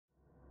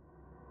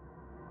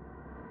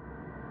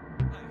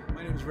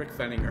name's Rick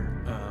Pfenninger.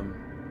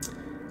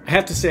 I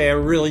have to say I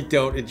really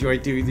don't enjoy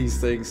doing these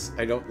things.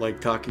 I don't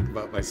like talking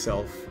about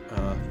myself.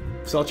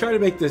 So I'll try to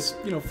make this,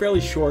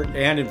 fairly short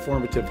and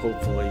informative,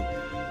 hopefully.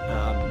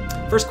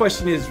 First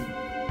question is,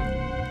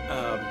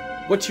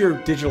 what's your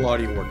digital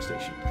audio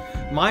workstation?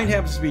 Mine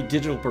happens to be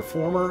Digital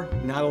Performer.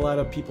 Not a lot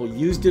of people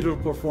use Digital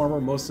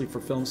Performer, mostly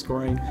for film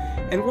scoring.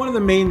 And one of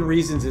the main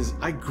reasons is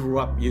I grew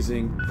up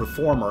using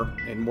Performer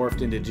and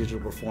morphed into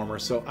Digital Performer,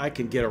 so I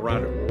can get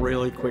around it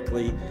really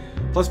quickly.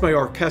 Plus my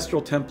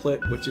orchestral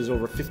template, which is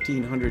over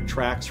 1,500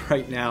 tracks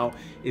right now,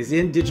 is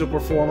in Digital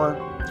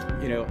Performer.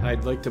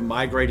 I'd like to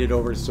migrate it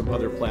over to some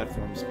other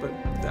platforms, but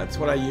that's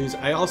what I use.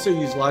 I also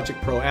use Logic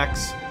Pro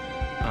X.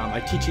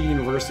 I teach at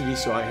university,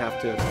 so I have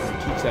to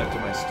teach that to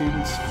my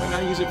students, and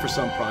I use it for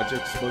some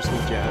projects, mostly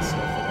jazz stuff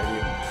that I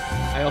do.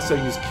 I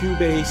also use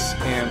Cubase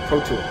and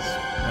Pro Tools.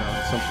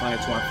 Some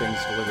clients want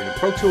things delivered in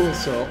Pro Tools,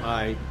 so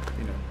I,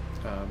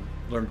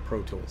 learned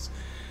Pro Tools.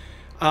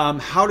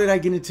 How did I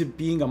get into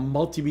being a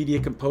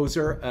multimedia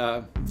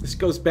composer? This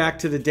goes back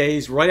to the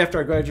days right after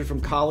I graduated from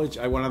college.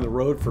 I went on the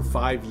road for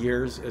 5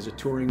 years as a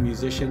touring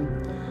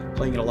musician,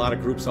 playing in a lot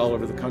of groups all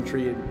over the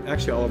country and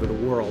actually all over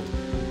the world.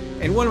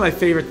 And one of my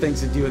favorite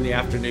things to do in the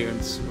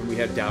afternoons when we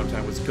had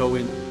downtime was go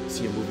in and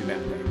see a movie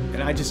matinee.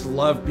 And I just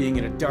loved being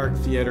in a dark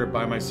theater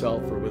by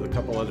myself or with a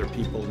couple other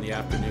people in the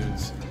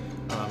afternoons.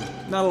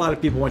 Not a lot of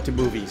people went to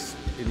movies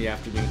in the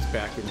afternoons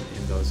back in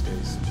those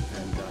days.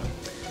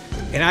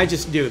 And I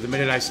just knew the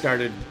minute I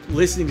started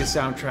listening to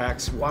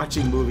soundtracks,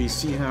 watching movies,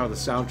 seeing how the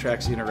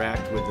soundtracks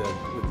interact with the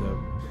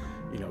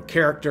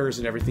characters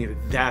and everything,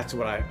 that's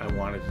what I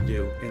wanted to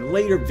do. And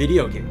later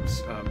video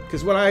games,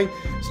 because when I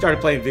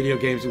started playing video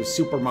games, it was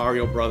Super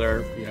Mario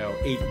Brother,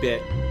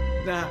 8-bit.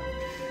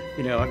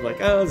 I'm like,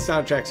 oh, the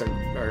soundtracks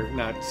are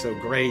not so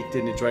great,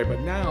 didn't enjoy it. But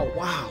now,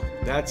 wow,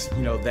 that's,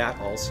 that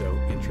also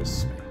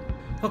interests me.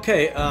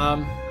 Okay,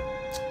 5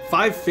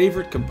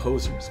 favorite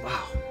composers.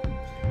 Wow,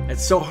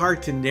 it's so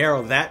hard to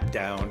narrow that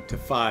down to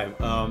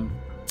 5.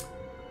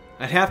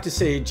 I'd have to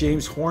say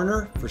James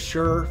Horner, for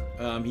sure.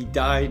 He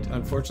died,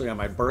 unfortunately, on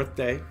my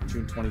birthday,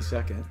 June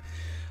 22nd.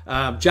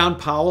 John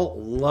Powell,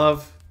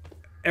 love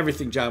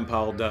everything John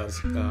Powell does.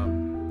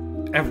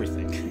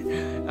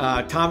 Everything.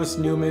 Thomas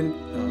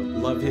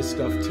Newman, love his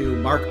stuff too.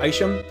 Mark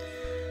Isham,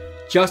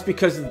 just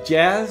because of the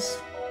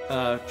jazz,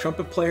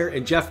 trumpet player.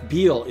 And Jeff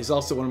Beal is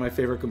also one of my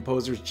favorite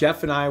composers.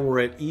 Jeff and I were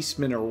at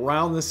Eastman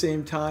around the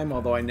same time,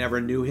 although I never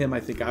knew him.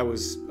 I think I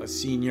was a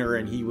senior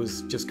and he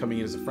was just coming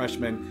in as a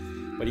freshman.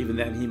 But even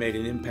then, he made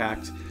an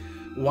impact.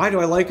 Why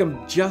do I like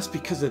him? Just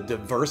because of the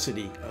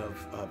diversity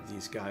of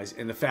these guys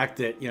and the fact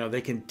that,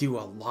 they can do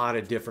a lot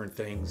of different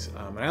things.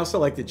 And I also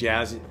like the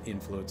jazz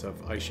influence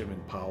of Isham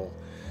and Powell.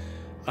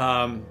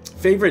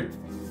 Favorite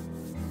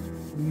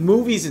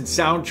movies and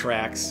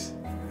soundtracks.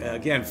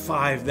 Again,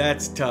 5,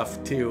 that's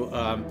tough too.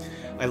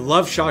 I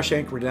love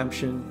Shawshank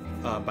Redemption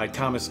by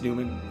Thomas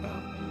Newman.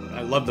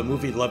 I love the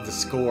movie, love the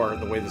score,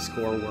 the way the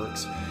score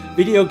works.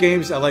 Video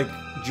games, I like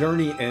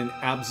Journey and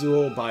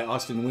Abzul by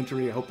Austin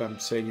Wintory. I hope I'm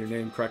saying your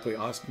name correctly,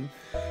 Austin.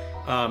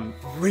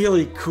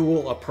 Really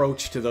cool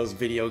approach to those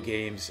video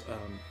games,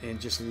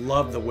 and just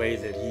love the way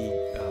that he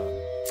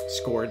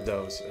scored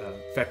those.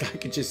 In fact, I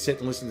could just sit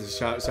and listen to the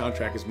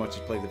soundtrack as much as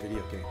play the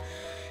video game.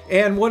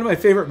 And one of my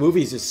favorite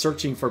movies is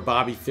Searching for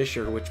Bobby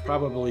Fischer, which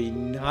probably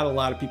not a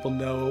lot of people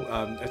know.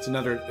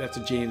 That's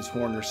a James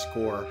Horner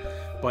score,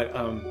 but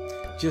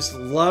just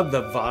love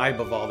the vibe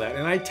of all that.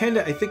 And I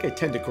think I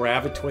tend to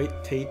gravitate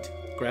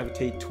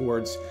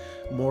towards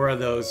more of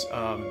those,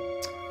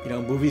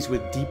 movies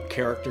with deep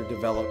character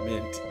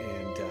development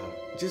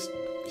and just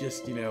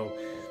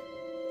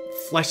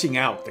fleshing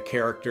out the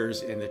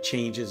characters and the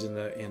changes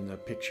in the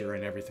picture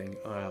and everything.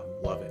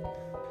 Love it.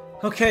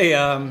 Okay,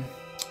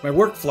 my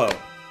workflow.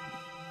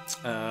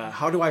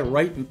 How do I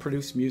write and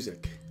produce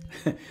music?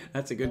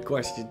 That's a good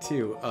question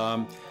too.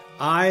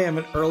 I am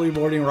an early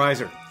morning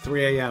riser,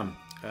 3 a.m.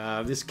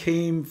 This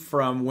came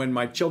from when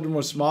my children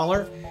were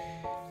smaller,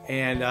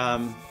 and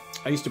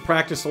I used to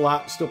practice a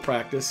lot, still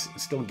practice,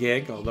 still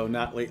gig, although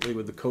not lately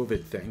with the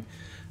COVID thing.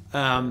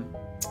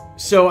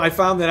 So I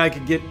found that I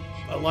could get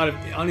a lot of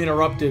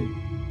uninterrupted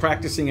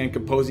practicing and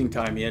composing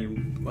time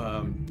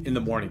in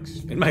the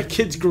mornings. And my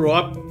kids grew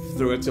up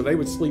through it, so they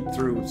would sleep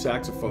through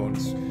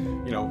saxophones,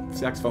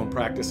 saxophone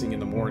practicing in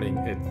the morning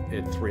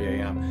at 3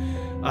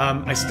 a.m.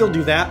 I still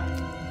do that,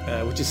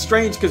 which is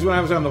strange because when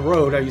I was on the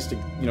road, I used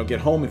to, get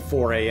home at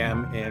 4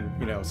 a.m. and,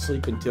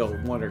 sleep until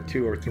 1 or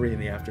 2 or 3 in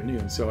the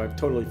afternoon. So I've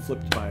totally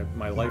flipped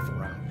my life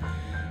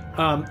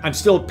around. I'm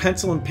still a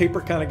pencil and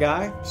paper kind of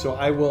guy, so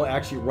I will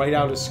actually write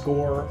out a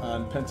score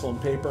on pencil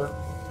and paper,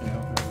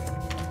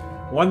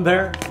 one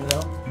there,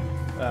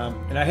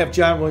 and I have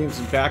John Williams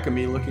in back of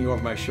me looking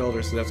over my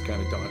shoulder, so that's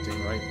kind of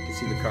daunting, right? You can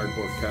see the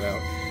cardboard cut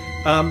out.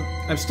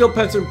 I'm still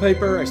pencil and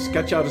paper. I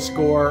sketch out a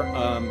score.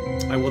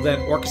 I will then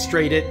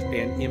orchestrate it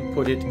and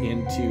input it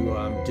into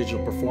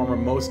Digital Performer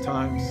most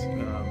times.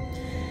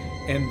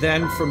 And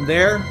then from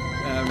there,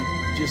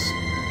 just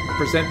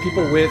present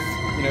people with,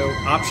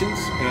 options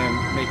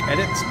and make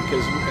edits,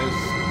 because as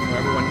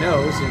everyone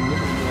knows in the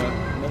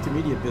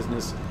multimedia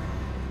business,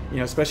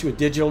 especially with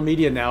digital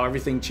media now,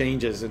 everything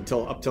changes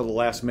up till the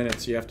last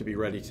minute, so you have to be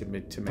ready to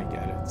make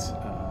edits.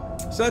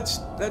 So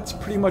that's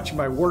pretty much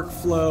my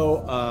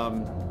workflow.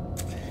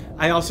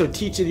 I also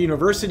teach at a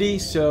university,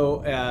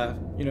 so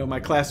my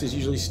classes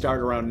usually start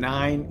around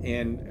 9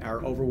 and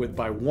are over with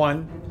by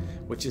 1,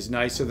 which is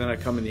nice. So then I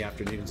come in the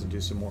afternoons and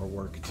do some more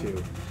work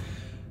too.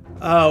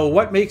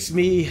 What makes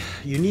me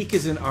unique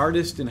as an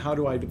artist, and how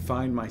do I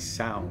define my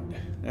sound?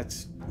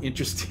 That's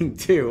interesting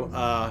too.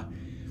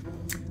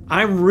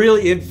 I'm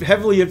really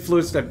heavily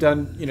influenced. I've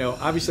done,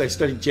 obviously I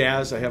studied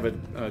jazz. I have a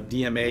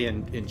DMA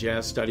in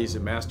jazz studies, a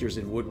master's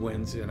in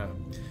woodwinds, and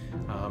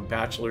a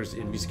bachelor's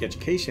in music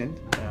education.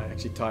 I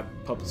actually taught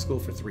public school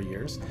for 3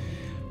 years.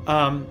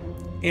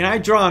 And I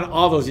draw on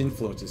all those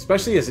influences,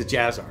 especially as a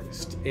jazz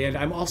artist. And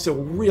I'm also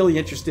really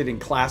interested in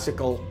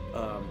classical.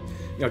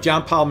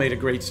 John Powell made a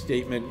great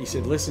statement. He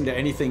said, listen to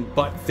anything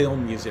but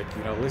film music,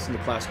 listen to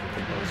classical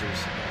composers.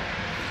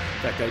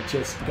 In fact, I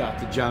just got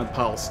the John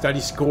Powell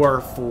study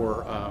score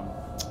for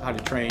How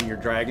to Train Your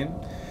Dragon.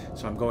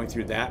 So I'm going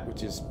through that,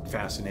 which is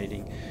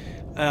fascinating.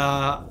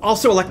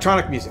 Also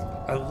electronic music.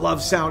 I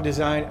love sound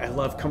design. I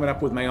love coming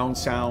up with my own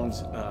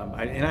sounds.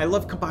 And I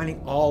love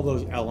combining all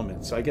those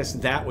elements. So I guess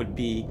that would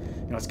be,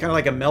 it's kind of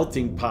like a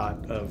melting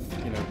pot of,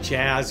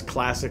 jazz,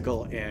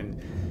 classical, and,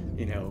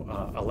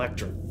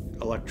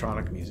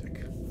 electronic music.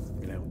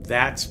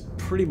 That's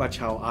pretty much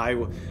how I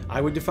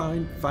would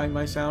find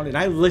my sound. And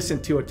I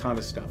listen to a ton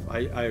of stuff.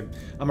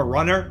 I'm a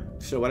runner,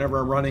 so whenever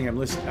I'm running, I'm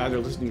either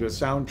listening to a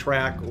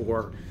soundtrack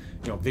or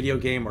video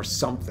game or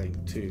something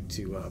to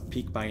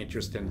pique my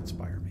interest and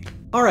inspire me.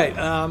 All right,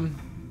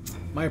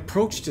 my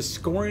approach to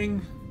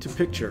scoring to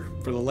picture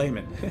for the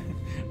layman.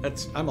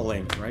 I'm a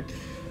layman, right?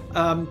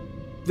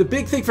 The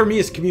big thing for me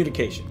is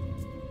communication.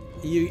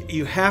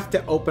 You have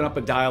to open up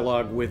a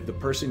dialogue with the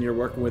person you're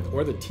working with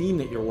or the team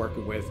that you're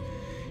working with,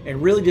 and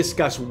really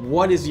discuss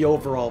what is the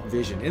overall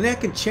vision. And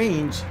that can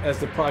change as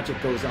the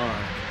project goes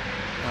on.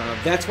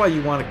 That's why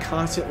you want to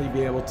constantly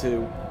be able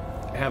to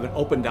have an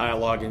open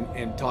dialogue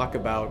and talk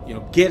about,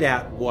 get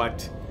at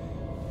what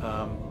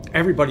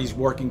everybody's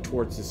working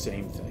towards the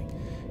same thing.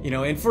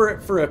 And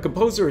for a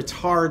composer, it's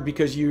hard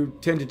because you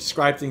tend to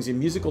describe things in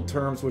musical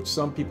terms, which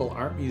some people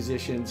aren't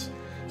musicians.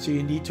 So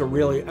you need to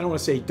really, I don't want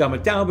to say dumb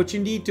it down, but you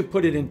need to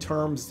put it in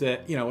terms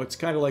that, it's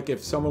kind of like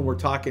if someone were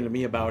talking to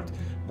me about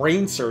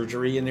brain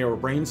surgery and they were a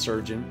brain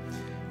surgeon,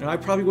 I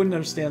probably wouldn't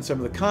understand some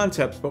of the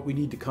concepts, but we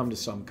need to come to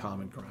some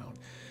common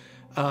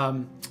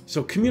ground.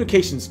 So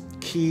communication's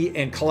key,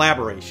 and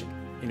collaboration.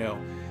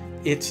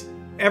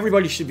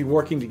 Everybody should be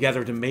working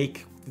together to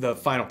make the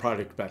final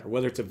product better,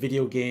 whether it's a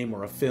video game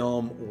or a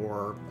film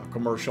or a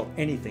commercial,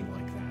 anything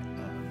like that.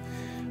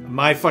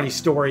 My funny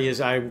story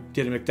is I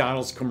did a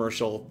McDonald's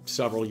commercial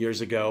several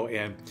years ago,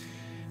 and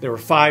there were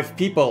 5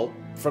 people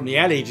from the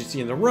ad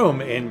agency in the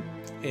room, and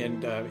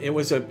it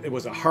was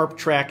a harp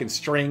track and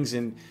strings,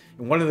 and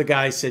one of the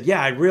guys said, "Yeah,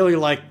 I really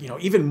like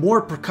even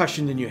more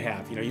percussion than you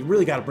have. You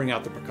really got to bring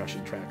out the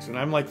percussion tracks." And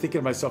I'm like thinking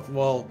to myself,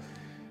 well,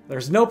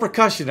 there's no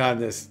percussion on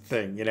this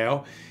thing,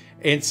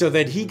 And so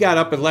then he got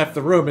up and left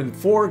the room, and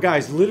 4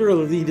 guys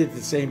literally at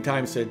the same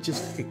time said,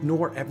 "Just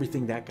ignore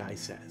everything that guy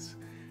says."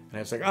 And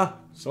I was like,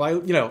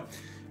 so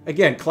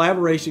again,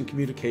 collaboration,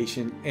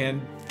 communication, and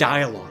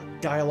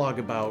dialogue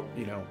about,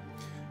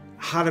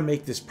 how to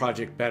make this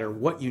project better,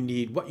 what you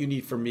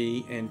need from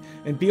me,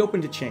 and be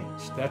open to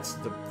change. That's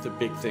the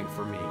big thing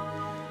for me.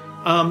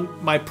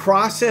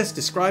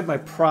 Describe my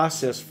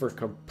process for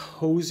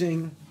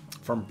composing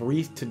from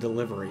brief to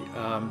delivery.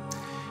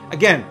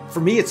 Again, for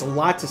me, it's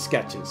lots of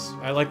sketches.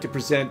 I like to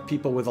present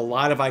people with a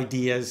lot of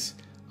ideas,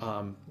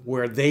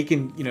 where they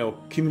can,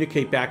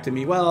 communicate back to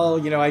me,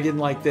 well, I didn't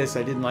like this,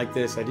 I didn't like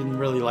this, I didn't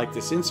really like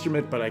this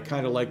instrument, but I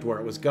kind of liked where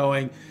it was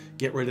going,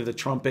 get rid of the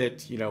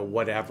trumpet,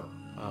 whatever.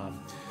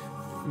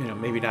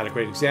 Maybe not a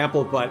great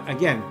example, but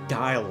again,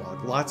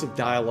 dialogue, lots of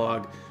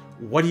dialogue.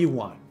 What do you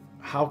want?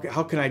 How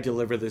can I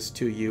deliver this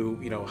to you?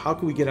 How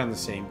can we get on the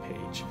same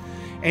page?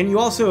 And you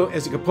also,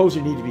 as a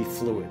composer, need to be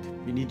fluid.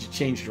 You need to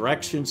change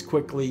directions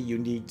quickly. You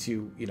need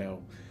to,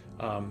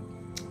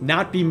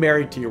 not be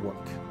married to your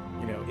work.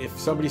 If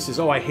somebody says,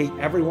 "Oh, I hate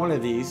every one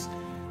of these,"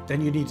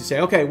 then you need to say,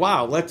 "Okay,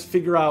 wow, let's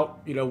figure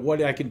out,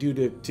 what I can do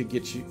to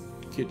get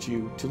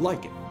you to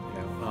like it."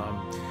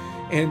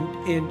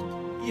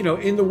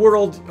 In the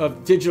world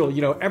of digital,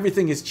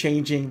 everything is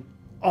changing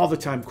all the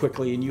time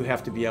quickly, and you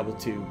have to be able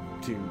to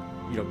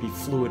be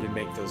fluid and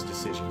make those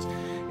decisions.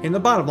 And the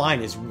bottom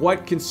line is,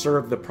 what can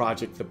serve the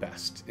project the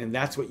best? And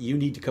that's what you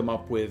need to come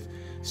up with,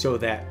 so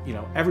that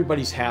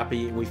everybody's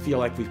happy and we feel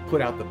like we've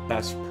put out the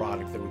best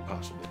product that we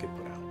possibly could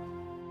put out.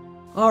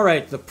 All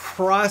right, the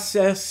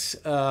process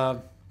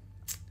and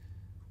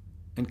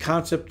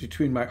concept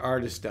between my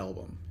artist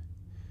album.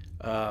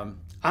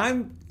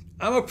 I'm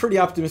a pretty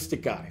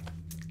optimistic guy,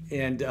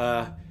 and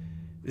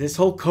this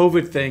whole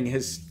COVID thing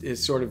has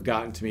sort of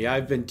gotten to me.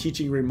 I've been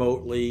teaching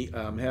remotely,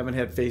 haven't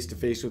had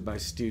face-to-face with my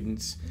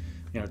students.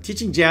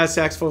 Teaching jazz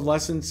saxophone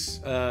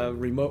lessons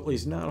remotely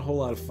is not a whole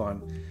lot of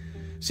fun.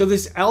 So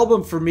this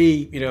album for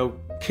me,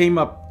 came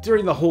up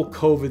during the whole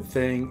COVID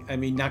thing. I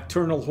mean,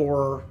 nocturnal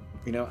horror,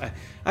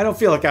 I don't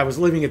feel like I was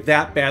living it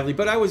that badly,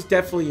 but I was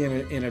definitely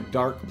in a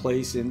dark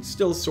place, and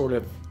still sort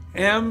of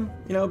am,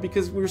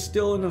 because we're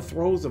still in the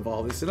throes of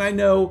all this. And I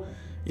know,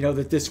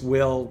 that this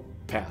will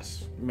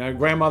pass. My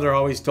grandmother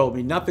always told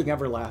me nothing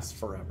ever lasts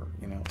forever,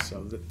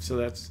 so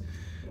that's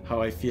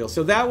how I feel.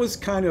 So that was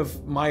kind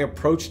of my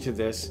approach to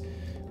this,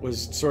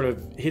 was sort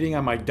of hitting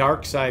on my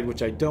dark side,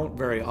 which I don't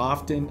very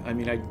often. I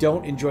mean, I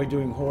don't enjoy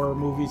doing horror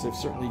movies. I've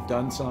certainly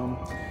done some.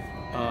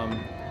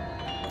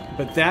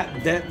 But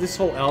this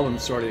whole album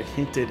sort of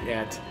hinted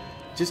at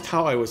just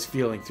how I was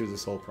feeling through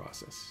this whole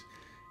process,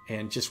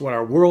 and just what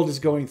our world is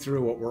going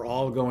through, what we're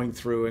all going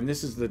through. And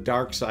this is the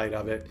dark side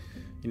of it.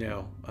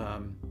 Now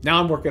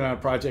I'm working on a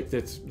project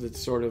that's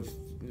sort of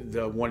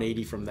the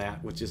 180 from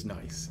that, which is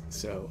nice.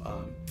 So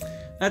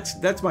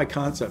that's my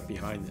concept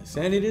behind this,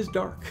 and it is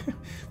dark.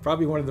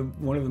 Probably one of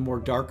the more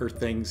darker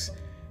things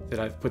that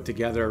I've put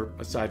together,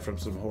 aside from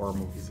some horror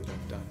movies that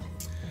I've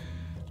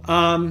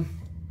done.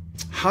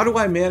 How do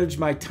I manage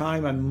my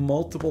time on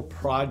multiple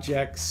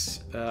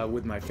projects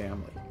with my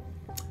family?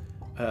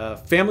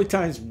 Family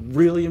time is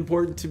really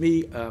important to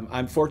me.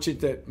 I'm fortunate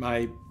that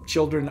my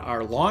children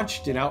are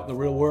launched and out in the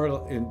real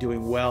world and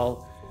doing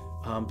well,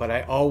 but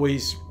I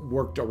always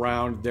worked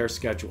around their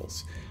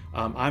schedules.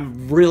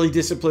 I'm really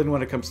disciplined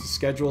when it comes to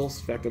schedules.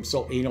 In fact, I'm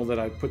so anal that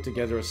I put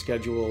together a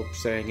schedule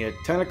saying at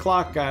 10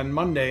 o'clock on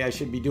Monday I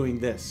should be doing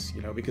this,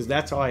 because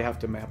that's how I have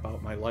to map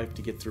out my life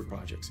to get through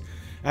projects.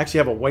 I actually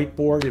have a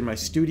whiteboard in my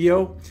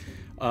studio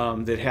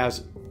that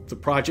has the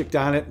project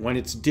on it, when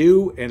it's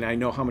due, and I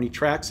know how many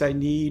tracks I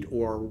need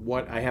or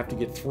what I have to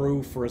get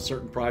through for a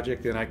certain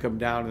project, and I come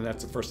down and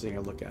that's the first thing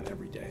I look at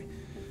every day.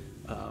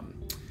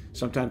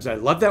 Sometimes I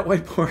love that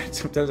whiteboard.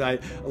 Sometimes I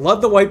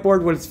love the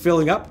whiteboard when it's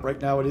filling up.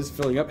 Right now it is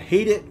filling up.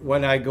 Hate it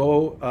when I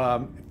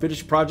go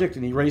finish a project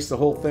and erase the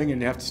whole thing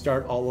and have to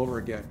start all over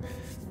again.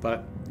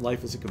 But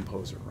life is a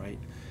composer, right?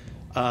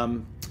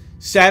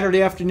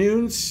 Saturday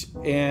afternoons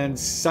and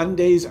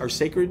Sundays are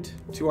sacred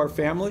to our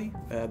family.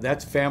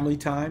 That's family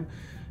time.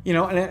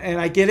 And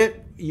I get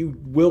it. You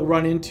will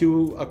run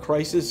into a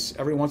crisis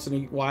every once in a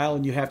while,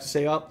 and you have to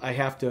say, "Oh, I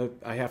have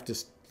to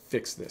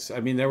fix this." I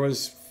mean, there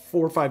was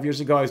 4 or 5 years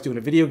ago, I was doing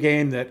a video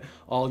game that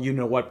all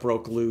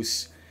broke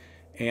loose,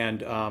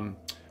 and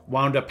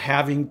wound up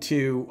having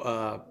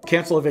to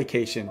cancel a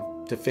vacation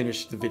to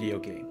finish the video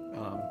game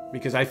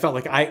because I felt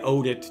like I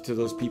owed it to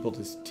those people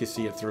to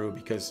see it through,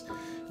 because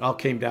it all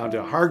came down to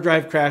a hard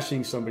drive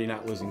crashing, somebody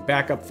not losing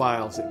backup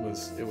files. It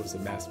was a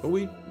mess, but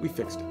we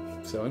fixed it.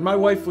 So, and my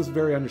wife was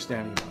very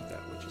understanding about that,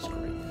 which is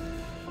great.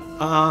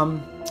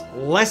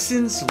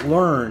 Lessons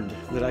learned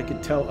that I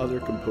could tell other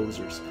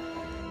composers.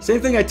 Same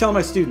thing I tell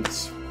my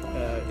students.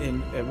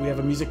 We have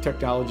a music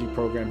technology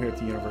program here at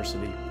the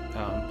university.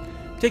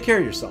 Take care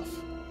of yourself.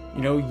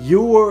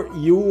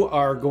 You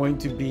are going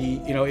to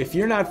be, if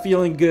you're not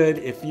feeling good,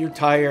 if you're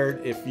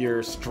tired, if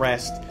you're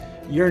stressed,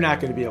 you're not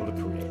going to be able to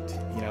create.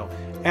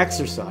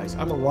 Exercise.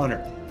 I'm a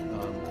runner.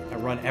 I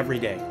run every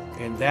day,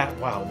 and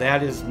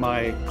that is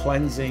my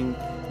cleansing.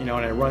 And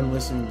I run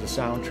listening to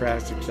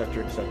soundtracks,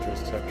 etc., etc.,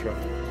 etc.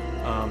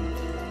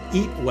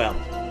 Eat well.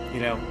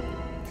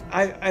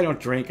 I don't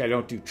drink. I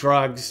don't do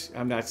drugs.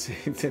 I'm not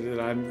saying that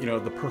I'm,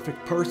 the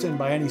perfect person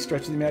by any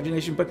stretch of the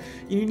imagination, but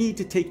you need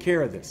to take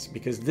care of this,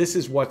 because this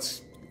is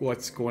what's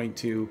going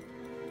to,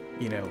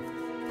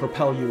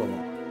 propel you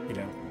along.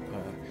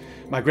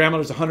 My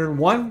grandmother's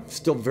 101,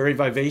 still very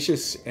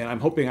vivacious, and I'm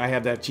hoping I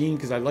have that gene,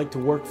 because I'd like to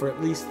work for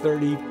at least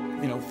 30,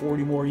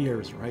 40 more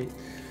years, right?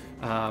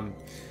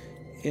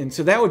 And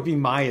so that would be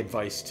my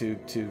advice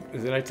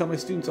that I tell my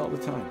students all the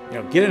time.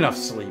 Get enough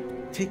sleep.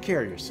 Take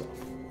care of yourself.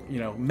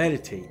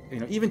 Meditate.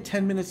 Even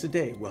 10 minutes a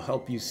day will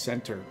help you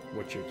center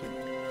what you're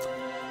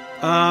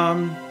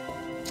doing.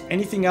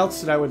 Anything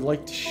else that I would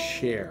like to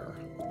share?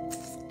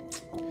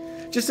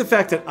 Just the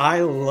fact that I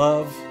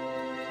love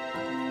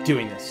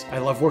doing this. I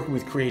love working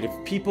with creative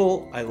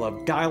people. I love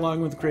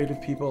dialoguing with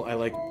creative people. I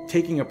like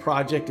taking a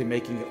project and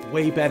making it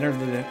way better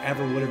than it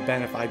ever would have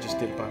been if I just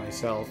did it by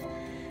myself.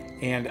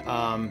 And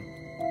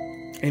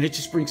it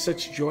just brings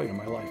such joy to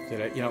my life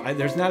that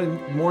there's not a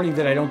morning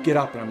that I don't get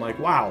up and I'm like,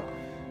 wow,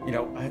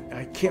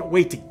 I can't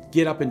wait to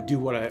get up and do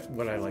what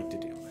I like to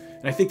do.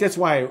 And I think that's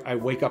why I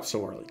wake up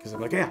so early, because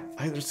I'm like,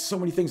 there's so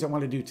many things I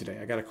want to do today.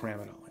 I got to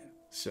cram it all in.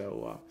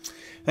 So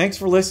thanks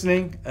for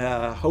listening.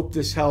 Hope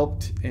this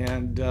helped.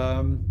 And,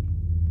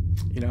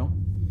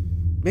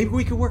 maybe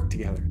we could work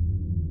together.